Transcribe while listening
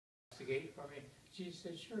the gate for me? Jesus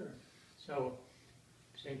said, sure. So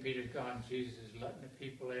St. Peter's gone, Jesus is letting the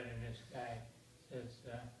people in, and this guy says,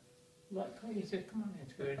 look, he said, come on,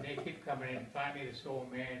 it's good. And they keep coming in. Finally, this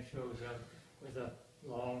old man shows up with a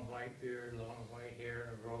long white beard, long white hair,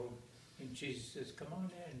 and a robe. And Jesus says, come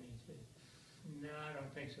on in. And he says, no, I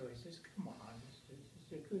don't think so. He says, come on,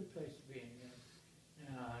 it's a good place to be in.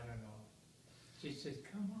 No, I don't know. Jesus says,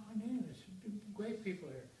 come on in. There's great people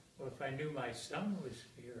here. Well, if I knew my son was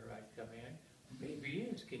here, I'd come in. Maybe he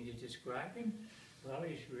is. Can you describe him? Well,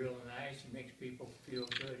 he's real nice. He makes people feel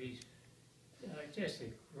good. He's just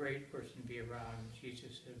a great person to be around.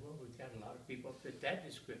 Jesus said, well, we've got a lot of people fit that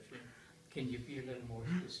description. Can you be a little more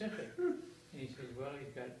specific? And he says, well,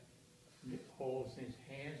 he's got holes in his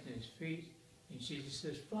hands and his feet. And Jesus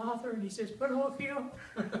says, Father, and he says, Pinocchio.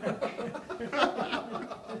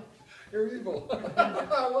 You're evil.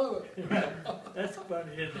 I love it. That's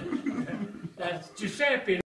funny, isn't it? That's Giuseppe.